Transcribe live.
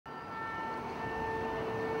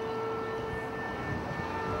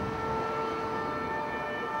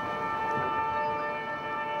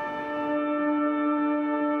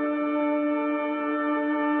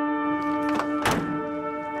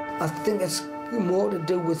I think it's more to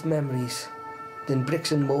do with memories than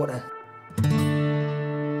bricks and mortar. It's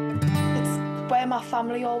where my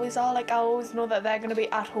family always are, like I always know that they're going to be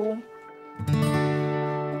at home.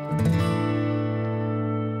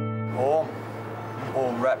 Home.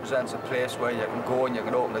 Home represents a place where you can go and you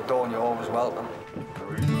can open the door and you're always welcome.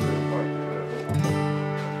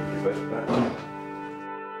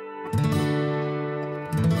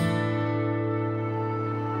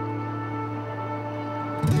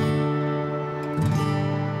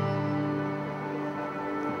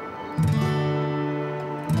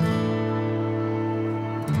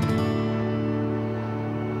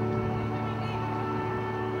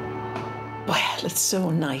 Well, it's so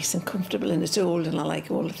nice and comfortable and it's old and I like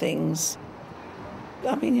all the things.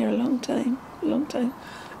 I've been here a long time,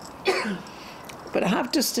 But I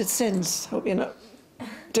have dusted since. Hope you're not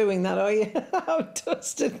doing that, are you? I've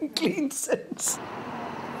dusted and cleaned since.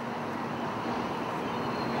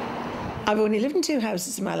 I've only lived in 2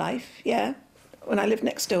 houses in my life, yeah. When I lived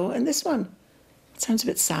next door and this one. It sounds a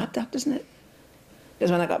bit sad, that, doesn't it?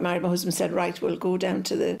 Because when I got married, my husband said, right, we'll go down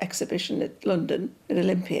to the exhibition at London, at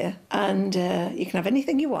Olympia, and you can have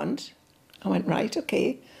anything you want. I went, right,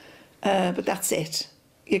 OK. But that's it.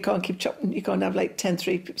 You can't keep chopping. You can't have like 10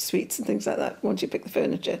 3-suites and things like that. Once you pick the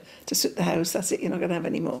furniture to suit the house, that's it. You're not going to have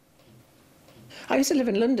any more. I used to live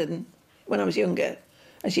in London when I was younger.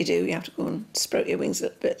 As you do, you have to go and sprout your wings a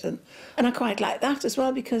little bit. And I quite like that as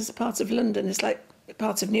well, because parts of London is like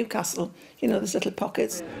parts of Newcastle. You know, there's little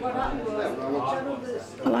pockets.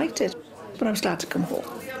 I liked it, but I was glad to come home.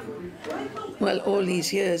 Well, all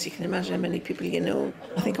these years, you can imagine how many people you know.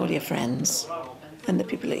 I think all your friends and the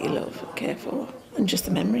people that you love and care for, and just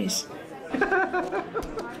the memories. Are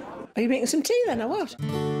you making some tea then, or what?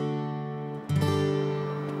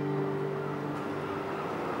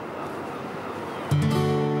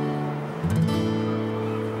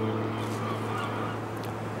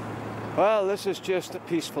 Well, this is just a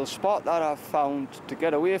peaceful spot that I've found to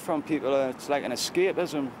get away from people. It's like an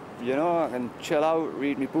escapism, you know. I can chill out,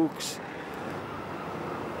 read my books.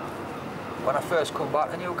 When I first come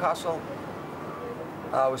back to Newcastle,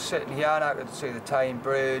 I was sitting here and I could see the Tyne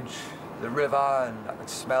Bridge, the river, and I could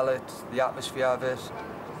smell it, the atmosphere of it.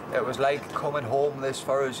 It was like coming home this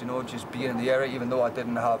for us, you know, just being in the area, even though I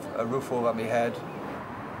didn't have a roof over my head.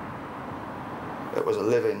 It was a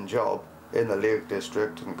live-in job in the Lake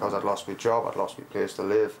District, and because I'd lost my job, I'd lost my place to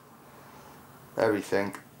live,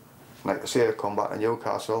 everything. Like I say, I come back to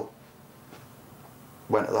Newcastle,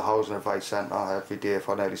 went to the Housing Advice Centre every day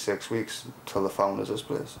for nearly 6 weeks until they found us this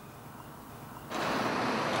place.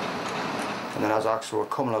 And then as I actually were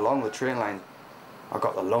coming along the train line, I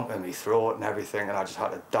got the lump in my throat and everything, and I just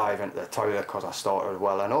had to dive into the toilet because I started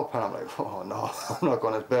welling up, and I'm like, oh no, I'm not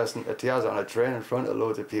going to burst into tears on a train in front of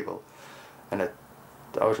loads of people. And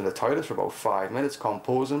I was in the toilet for about 5 minutes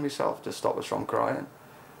composing myself to stop us from crying.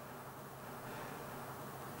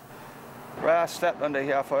 Well, I slept under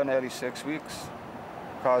here for nearly 6 weeks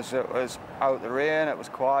because it was out the rain, it was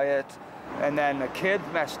quiet, and then the kid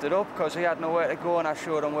messed it up because he had nowhere to go, and I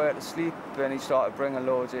showed him where to sleep, and he started bringing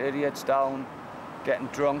loads of idiots down, getting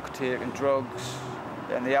drunk, taking drugs,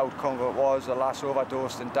 and the outcome of it was the lass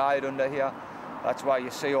overdosed and died under here. That's why you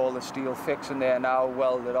see all the steel fixing there now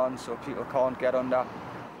welded on so people can't get under.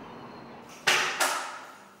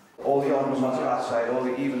 All the odd numbers on that side, all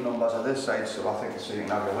the even numbers on this side, so I think it's so you can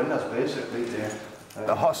have your windows basically. Yeah.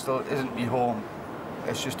 The hostel isn't my home,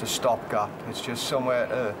 it's just a stopgap. It's just somewhere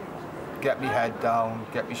to get me head down,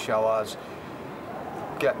 get me showers,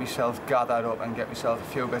 get myself gathered up and get myself a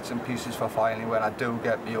few bits and pieces for finally when I do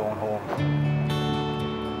get my own home.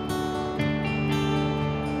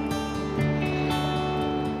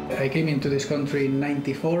 I came into this country in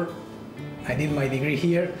 '94. I did my degree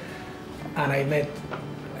here, and I met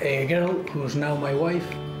a girl who's now my wife.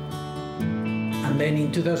 And then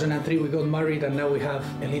in 2003 we got married, and now we have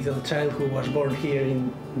a little child who was born here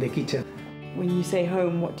in the kitchen. When you say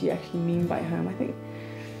home, what do you actually mean by home? I think,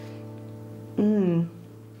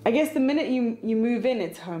 I guess the minute you move in,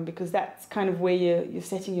 it's home, because that's kind of where you're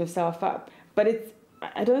setting yourself up. But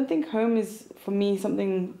I don't think home is, for me,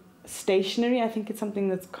 something stationary. I think it's something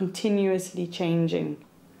that's continuously changing.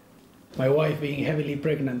 My wife being heavily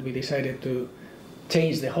pregnant, we decided to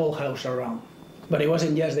change the whole house around. But it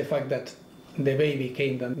wasn't just the fact that the baby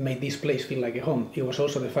came that made this place feel like a home. It was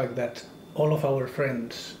also the fact that all of our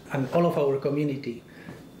friends and all of our community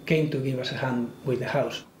came to give us a hand with the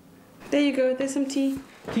house. There you go, there's some tea.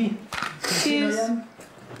 Tea. Cheers.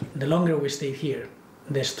 The longer we stay here,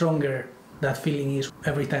 the stronger that feeling is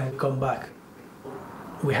every time we come back.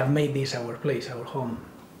 We have made this our place, our home.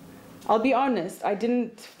 I'll be honest, I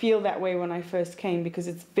didn't feel that way when I first came because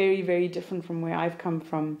it's very, very different from where I've come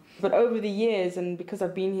from. But over the years, and because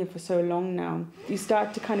I've been here for so long now, you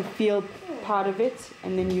start to kind of feel part of it,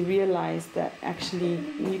 and then you realise that actually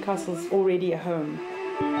Newcastle's already a home.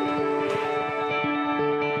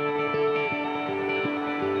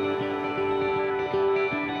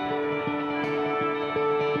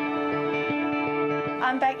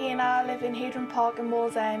 I'm Becky and I live in Hadron Park in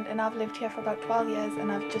Wallsend, and I've lived here for about 12 years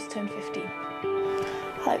and I've just turned 15.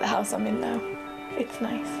 I like the house I'm in now. It's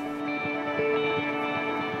nice.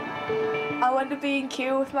 I went to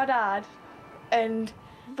B&Q with my dad and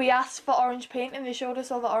we asked for orange paint and they showed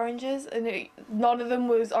us all the oranges and none of them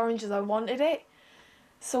was orange as I wanted it.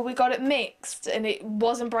 So we got it mixed and it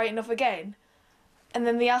wasn't bright enough again. And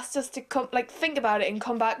then they asked us to come, think about it and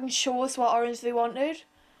come back and show us what orange they wanted.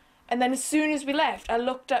 And then as soon as we left, I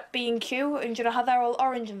looked at B&Q and you know how they're all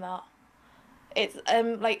orange and that? It's I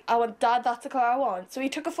went, Dad, that's the colour I want. So he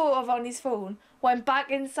took a photo of it on his phone, went back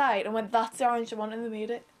inside and went, that's the orange I want, and they made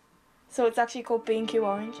it. So it's actually called B&Q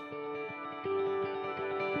Orange.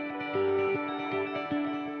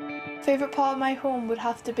 Favourite part of my home would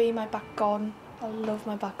have to be my back garden. I love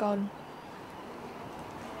my back garden.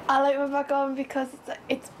 I like my back garden because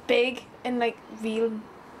it's big and real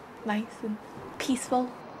nice and peaceful.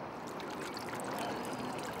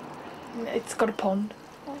 It's got a pond.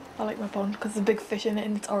 I like my pond because there's a big fish in it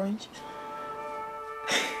and it's orange.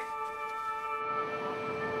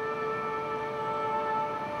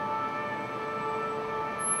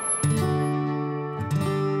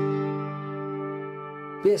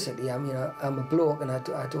 Basically, I'm a bloke and I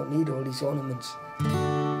don't need all these ornaments.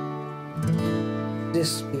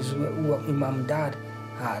 This is what my mum and dad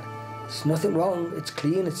had. There's nothing wrong, it's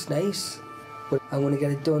clean, it's nice, but I want to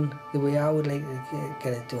get it done the way I would like to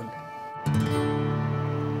get it done.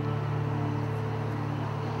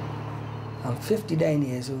 I'm 59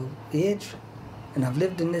 years of age and I've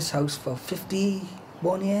lived in this house for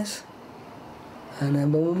 51 years. And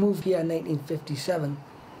when we moved here in 1957,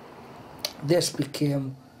 this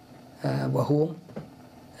became our home,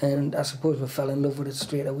 and I suppose we fell in love with it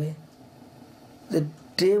straight away. The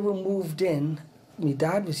day we moved in, my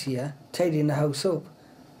dad was here tidying the house up.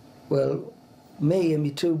 Well, me and my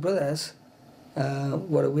two brothers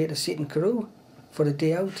were away to Seaton Carew for the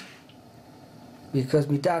day out because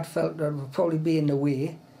my dad felt that it would probably be in the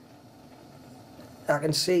way. I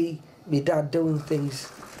can see my dad doing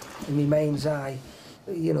things in my mind's eye,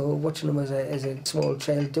 you know, watching him as a small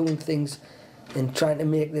child doing things and trying to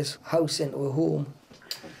make this house into a home.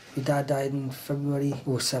 My dad died in February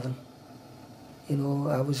 '07. You know,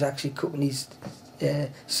 I was actually cooking his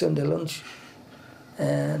Sunday lunch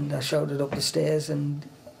and I shouted up the stairs and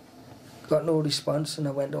got no response, and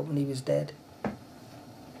I went up and he was dead.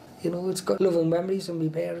 You know, it's got loving memories of my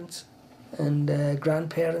parents and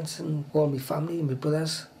grandparents and all my family and my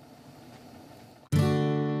brothers.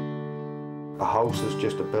 A house is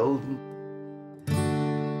just a building.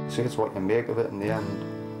 See, it's what you make of it in the end.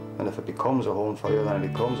 And if it becomes a home for you, then it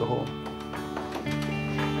becomes a home.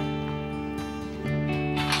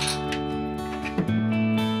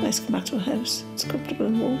 Nice to come back to a house. It's comfortable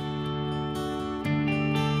and warm.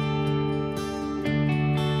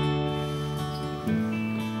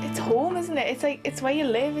 It's home, isn't it? It's where you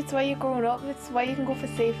live, it's where you're growing up, it's where you can go for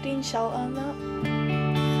safety and shelter and that.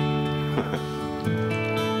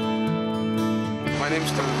 My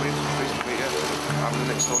name's Dylan Reid. Pleased to meet you. I'm the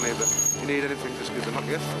next door neighbour. If you need anything, just give them a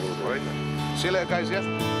gift. All right. See you later, guys, yeah?